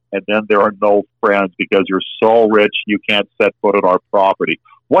 and then there are no friends because you're so rich you can't set foot on our property.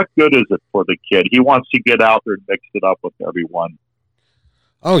 What good is it for the kid? He wants to get out there and mix it up with everyone.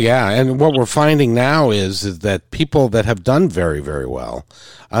 Oh, yeah, and what we're finding now is that people that have done very, very well,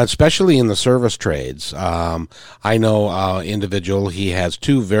 especially in the service trades, I know an individual, he has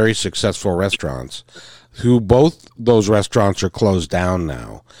 2 very successful restaurants, who both those restaurants are closed down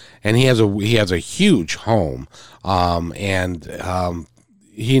now, and he has a huge home, and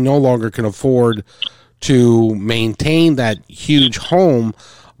he no longer can afford to maintain that huge home,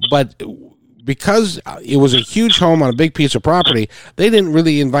 but because it was a huge home on a big piece of property, they didn't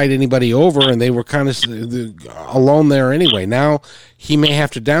really invite anybody over, and they were kind of alone there anyway. Now he may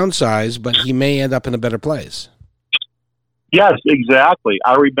have to downsize, but he may end up in a better place. Yes, exactly.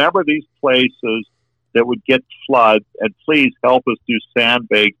 I remember these places that would get floods, and please help us do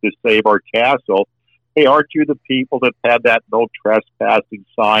sandbags to save our castle. Hey, aren't you the people that had that no trespassing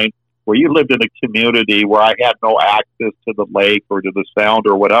sign, where you lived in a community where I had no access to the lake or to the sound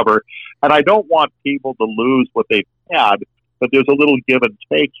or whatever? And I don't want people to lose what they've had, but there's a little give and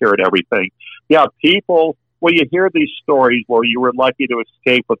take here and everything. Yeah, people, well, you hear these stories where you were lucky to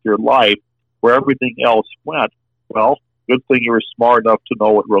escape with your life, where everything else went. Well, good thing you were smart enough to know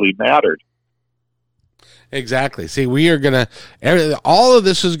what really mattered. Exactly. See, we are going to, all of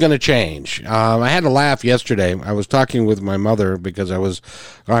this is going to change. I had a laugh yesterday. I was talking with my mother because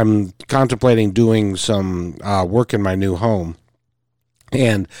I'm contemplating doing some work in my new home.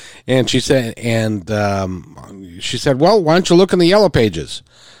 And she said, well, why don't you look in the Yellow Pages?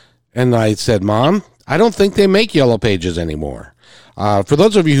 And I said, Mom, I don't think they make Yellow Pages anymore. For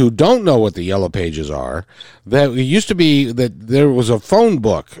those of you who don't know what the Yellow Pages are, that it used to be that there was a phone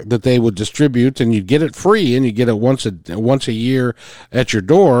book that they would distribute, and you'd get it free, and you get it once a year at your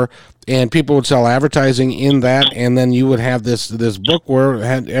door, and people would sell advertising in that, and then you would have this book where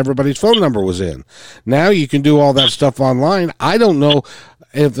everybody's phone number was in. Now you can do all that stuff online. I don't know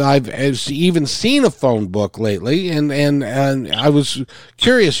if I've even seen a phone book lately, and I was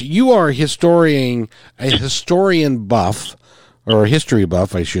curious. You are a historian buff, or a history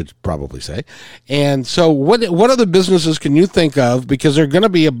buff, I should probably say. And so what other businesses can you think of? Because there are going to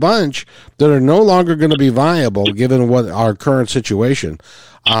be a bunch that are no longer going to be viable given what our current situation.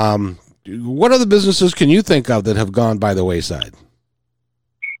 What other businesses can you think of that have gone by the wayside?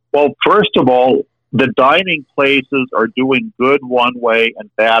 Well, first of all, the dining places are doing good one way and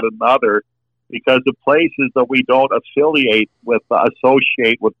bad another, because the places that we don't associate with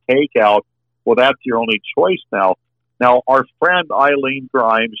takeout, well, that's your only choice now. Now, our friend Eileen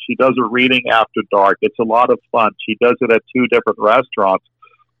Grimes, she does a reading after dark. It's a lot of fun. She does it at 2 different restaurants.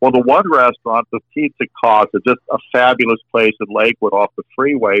 Well, the one restaurant, the Pizza Casa, just a fabulous place in Lakewood off the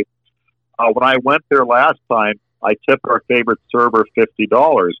freeway. When I went there last time, I tipped our favorite server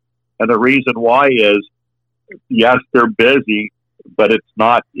 $50. And the reason why is, yes, they're busy, but it's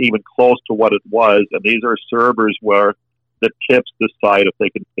not even close to what it was. And these are servers where the tips decide if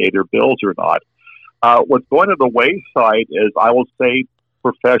they can pay their bills or not. What's going to the wayside is, I will say,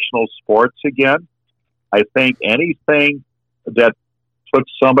 professional sports again. I think anything that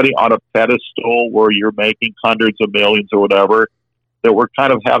puts somebody on a pedestal where you're making hundreds of millions or whatever, that we're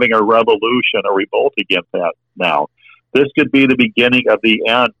kind of having a revolution, a revolt against that now. This could be the beginning of the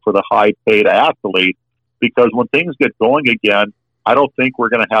end for the high-paid athlete, because when things get going again, I don't think we're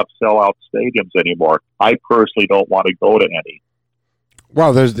going to have sellout stadiums anymore. I personally don't want to go to any.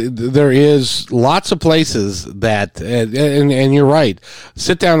 Well, there is lots of places that, and you're right,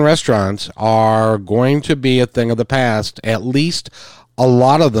 sit-down restaurants are going to be a thing of the past, at least a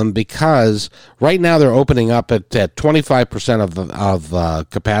lot of them, because right now they're opening up at 25% of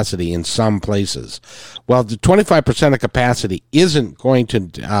capacity in some places. Well, the 25% of capacity isn't going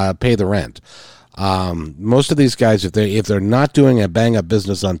to pay the rent. Most of these guys, if they're not doing a bang up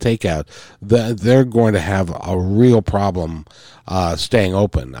business on takeout, they're going to have a real problem staying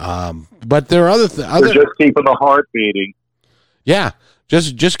open. But there are other they're just keeping the heart beating. Yeah,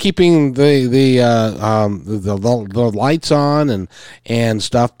 just keeping the lights on and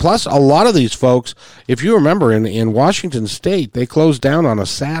stuff. Plus, a lot of these folks, if you remember, in Washington State, they closed down on a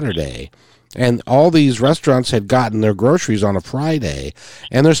Saturday. And all these restaurants had gotten their groceries on a Friday,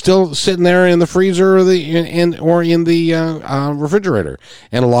 and they're still sitting there in the freezer or in the refrigerator,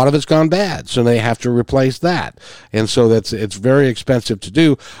 and a lot of it's gone bad, so they have to replace that, and so it's very expensive to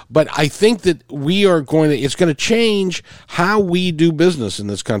do. But I think that it's going to change how we do business in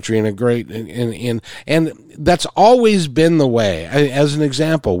this country in a great and that's always been the way. As an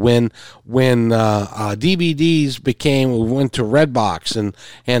example, when DVDs went to Redbox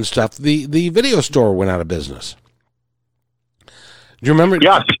and stuff, the video store went out of business. Do you remember?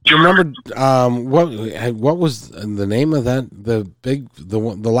 Yes. Do you remember what was the name of that?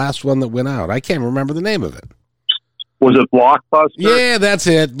 The last one that went out. I can't remember the name of it. Was it Blockbuster? Yeah, that's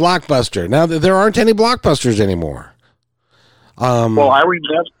it. Blockbuster. Now there aren't any Blockbusters anymore. Well, I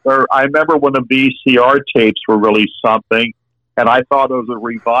remember when the VCR tapes were really something, and I thought it was a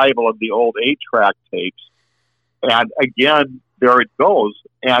revival of the old 8-track tapes. And again, there it goes.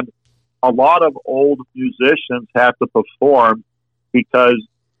 And a lot of old musicians have to perform because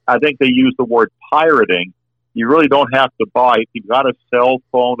I think they use the word pirating. You really don't have to buy. If you've got a cell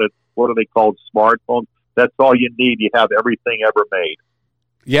phone, what are they called, smartphones? That's all you need. You have everything ever made.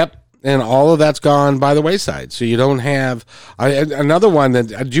 Yep. And all of that's gone by the wayside. So you don't have another one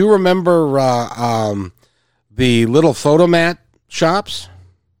that. Do you remember the little photomat shops?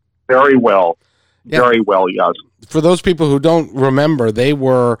 Very well. Yeah. Very well, yes. For those people who don't remember, they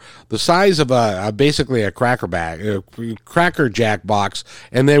were the size of basically a Cracker Jack box,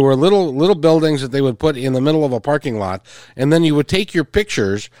 and they were little buildings that they would put in the middle of a parking lot, and then you would take your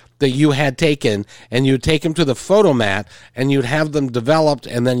pictures that you had taken, and you would take them to the photomat, and you'd have them developed,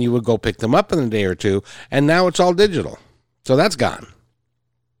 and then you would go pick them up in a day or two, and now it's all digital. So that's gone.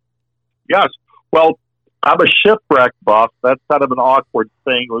 Yes. Well, I'm a shipwreck buff. That's kind of an awkward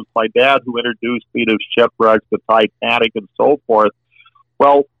thing. It was my dad who introduced me to shipwrecks, the Titanic, and so forth.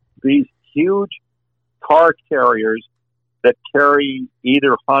 Well, these huge car carriers that carry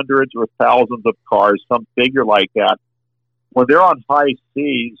either hundreds or thousands of cars, some figure like that, when they're on high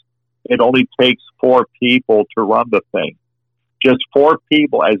seas, it only takes 4 people to run the thing. Just 4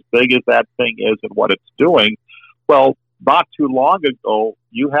 people, as big as that thing is and what it's doing. Well, not too long ago,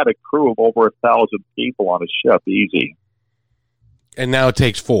 you had a crew of over 1,000 people on a ship, easy. And now it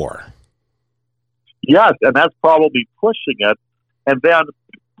takes 4. Yes, and that's probably pushing it. And then,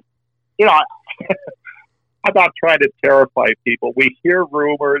 I'm not trying to terrify people. We hear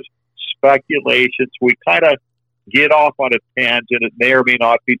rumors, speculations. We kind of get off on a tangent. It may or may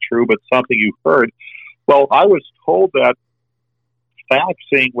not be true, but something you've heard. Well, I was told that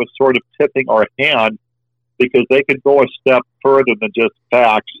faxing was sort of tipping our hand because they could go a step further than just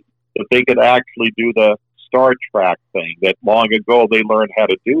fax, that they could actually do the Star Trek thing, that long ago they learned how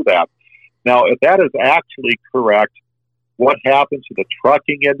to do that. Now, if that is actually correct, what happens to the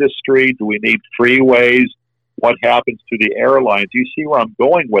trucking industry? Do we need freeways? What happens to the airlines? You see where I'm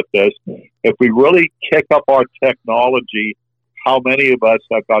going with this. If we really kick up our technology, how many of us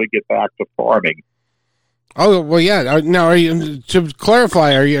have got to get back to farming? Oh, well, yeah. Now, to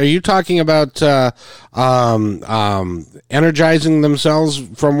clarify, are you talking about energizing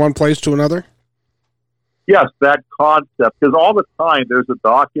themselves from one place to another? Yes, that concept. Because all the time there's a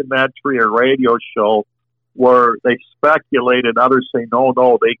documentary or radio show where they speculate and others say, no,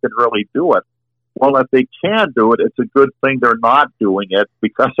 they can really do it. Well, if they can do it, it's a good thing they're not doing it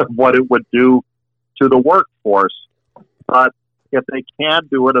because of what it would do to the workforce. But if they can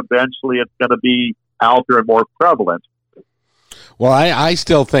do it, eventually it's going to be out there and more prevalent. Well, I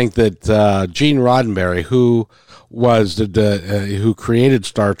still think that Gene Roddenberry, who was who created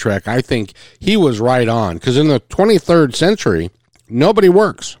Star Trek, I think he was right on, because in the 23rd century, nobody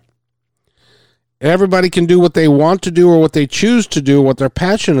works. Everybody can do what they want to do or what they choose to do, what they're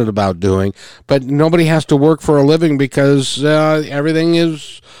passionate about doing, but nobody has to work for a living because everything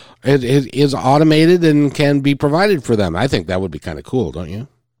is automated and can be provided for them. I think that would be kind of cool, don't you?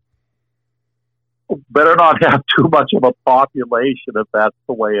 Better not have too much of a population if that's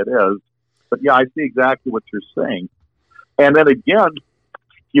the way it is. But yeah, I see exactly what you're saying. And then again,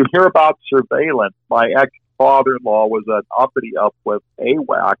 you hear about surveillance. My father-in-law was an uppity up with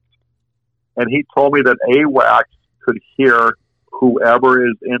AWACS, and he told me that AWACS could hear whoever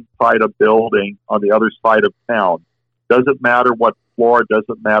is inside a building on the other side of town. Doesn't matter what floor,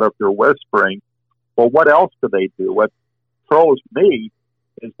 doesn't matter if they're whispering. Well, what else do they do? What throws me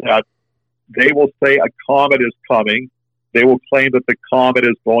is that they will say a comet is coming. They will claim that the comet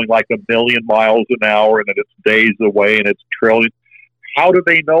is going like 1 million miles an hour and that it's days away and it's trillions. How do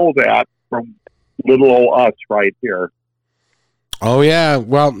they know that from little old us right here? Oh yeah,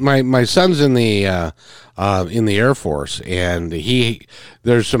 well, my son's in the Air Force, and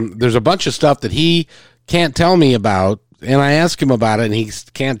there's a bunch of stuff that he can't tell me about, and I ask him about it, and he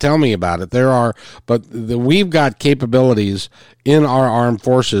can't tell me about it. We've got capabilities in our armed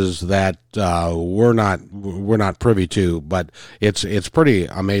forces that we're not privy to, but it's pretty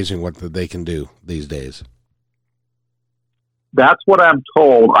amazing what they can do these days. That's what I'm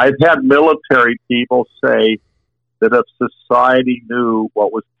told. I've had military people say that if society knew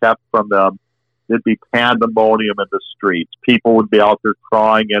what was kept from them, there'd be pandemonium in the streets. People would be out there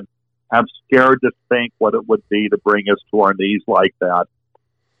crying, and I'm scared to think what it would be to bring us to our knees like that.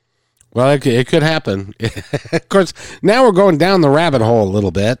 Well, it could happen. Of course, now we're going down the rabbit hole a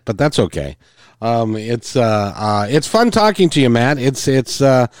little bit, but that's okay. It's fun talking to you, Matt.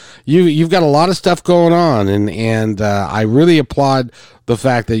 You've got a lot of stuff going on, and I really applaud the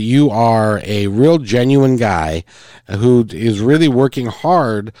fact that you are a real genuine guy who is really working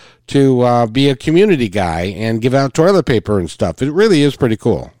hard to be a community guy and give out toilet paper and stuff. It really is pretty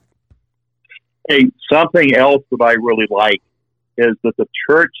cool. Hey, something else that I really like is that the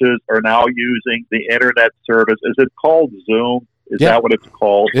churches are now using the internet service. Is it called Zoom? Is that what it's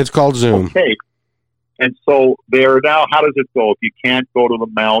called? It's called Zoom. Okay. And so they're now, how does it go? If you can't go to the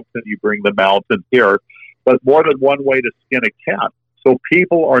mountain, you bring the mountain here. But more than one way to skin a cat. So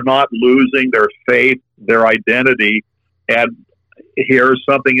people are not losing their faith, their identity. And here's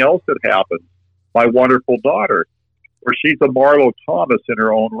something else that happens. My wonderful daughter, where she's a Marlo Thomas in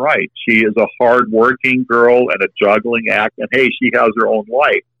her own right. She is a hard-working girl and a juggling act. And, hey, she has her own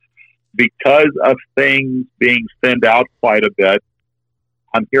life. Because of things being thinned out quite a bit,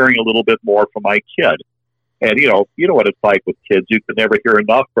 I'm hearing a little bit more from my kid. And, you know what it's like with kids. You can never hear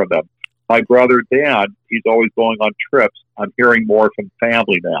enough from them. My brother, Dan, he's always going on trips. I'm hearing more from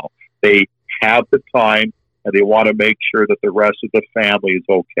family now. They have the time, and they want to make sure that the rest of the family is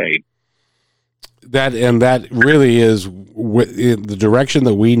okay. That really is the direction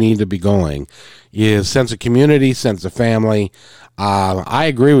that we need to be going, is sense of community, sense of family. I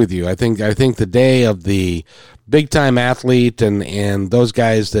agree with you. I think the day of the big time athlete and those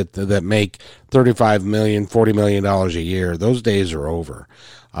guys that make $35 million, $40 million a year, those days are over.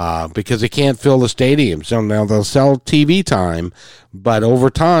 Because they can't fill the stadium. So now they'll sell TV time, but over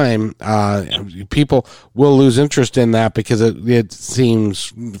time, people will lose interest in that because it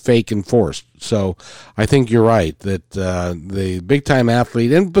seems fake and forced. So I think you're right that the big time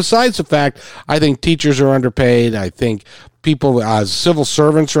athlete, and besides the fact, I think teachers are underpaid. I think people, civil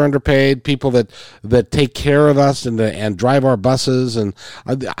servants are underpaid. People that take care of us and drive our buses, and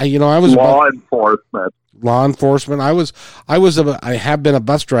I was law enforcement. I have been a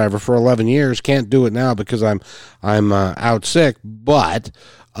bus driver for 11 years. Can't do it now because I'm out sick. But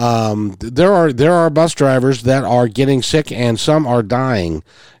there are bus drivers that are getting sick, and some are dying,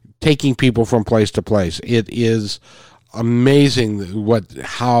 taking people from place to place. It is amazing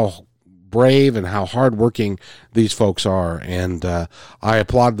how brave and how hardworking these folks are, and I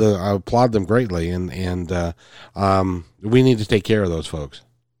applaud them greatly. And we need to take care of those folks.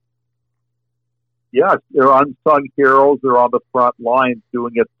 Yes, they're unsung heroes. They're on the front lines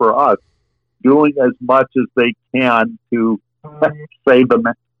doing it for us, doing as much as they can to save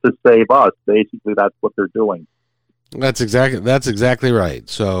us. Basically, that's what they're doing. That's exactly right.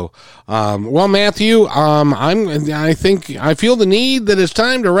 So, well, Matthew, I feel the need that it's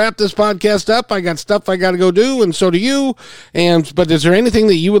time to wrap this podcast up. I got stuff I got to go do, and so do you. But is there anything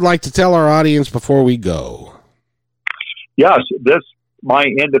that you would like to tell our audience before we go? Yes, my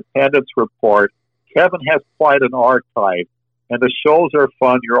Independence Report. Kevin has quite an archive, and the shows are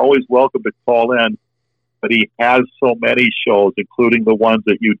fun. You're always welcome to call in, but he has so many shows, including the ones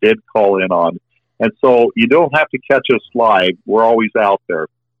that you did call in on. And so you don't have to catch us live. We're always out there.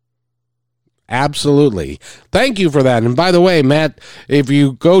 Absolutely. Thank you for that. And by the way, Matt, if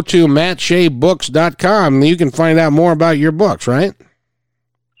you go to mattshaybooks.com, you can find out more about your books, right?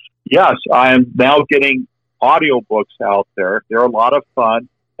 Yes, I'm now getting audiobooks out there. They're a lot of fun.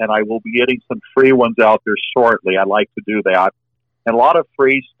 And I will be getting some free ones out there shortly. I like to do that. And a lot of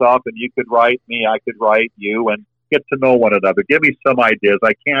free stuff, and you could write me, I could write you, and get to know one another. Give me some ideas.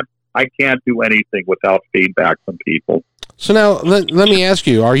 I can't I can't do anything without feedback from people. So now let me ask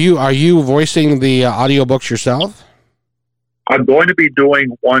you, are you voicing the audiobooks yourself? I'm going to be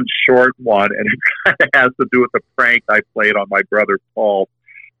doing one short one, and it kind of has to do with the prank I played on my brother Paul.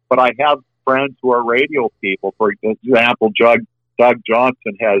 But I have friends who are radio people. For example, Doug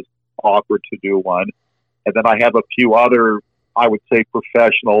Johnson has offered to do one. And then I have a few other, I would say,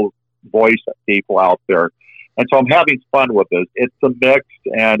 professional voice people out there. And so I'm having fun with this. It's a mix,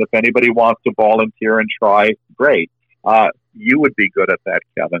 and if anybody wants to volunteer and try, great. You would be good at that,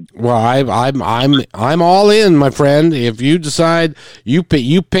 Kevin. Well, I'm all in, my friend. If you decide you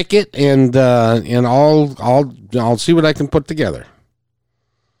pick it, and I'll see what I can put together.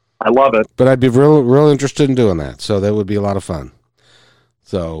 I love it. But I'd be real interested in doing that. So that would be a lot of fun.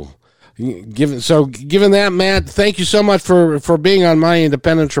 So given that, Matt, thank you so much for being on my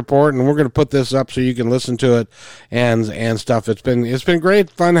Independence Report, and we're going to put this up so you can listen to it and stuff. It's been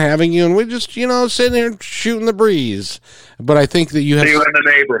great fun having you, and we just sitting here shooting the breeze. But I think that you have see you in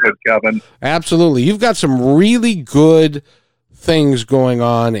the neighborhood, Kevin. Absolutely, you've got some really good things going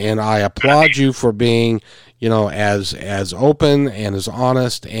on, and I applaud you for being as open and as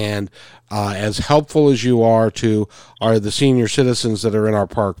honest and as helpful as you are to the senior citizens that are in our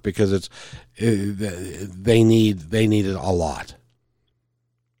park, because they need it a lot.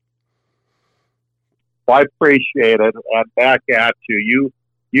 Well, I appreciate it, and back at you.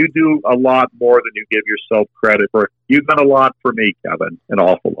 You do a lot more than you give yourself credit for. You've done a lot for me, Kevin, an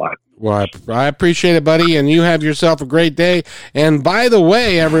awful lot. Well, I appreciate it, buddy, and you have yourself a great day. And by the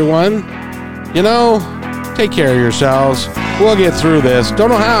way, everyone, take care of yourselves. We'll get through this. Don't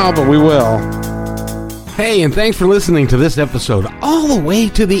know how, but we will. Hey, and thanks for listening to this episode all the way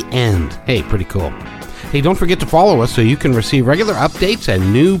to the end. Hey, pretty cool. Hey, don't forget to follow us so you can receive regular updates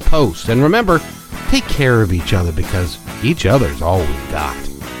and new posts. And remember, take care of each other, because each other's all we've got.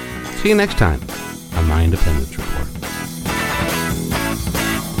 See you next time on My Independence Report.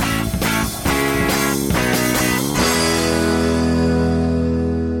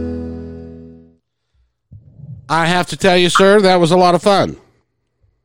 I have to tell you, sir, that was a lot of fun.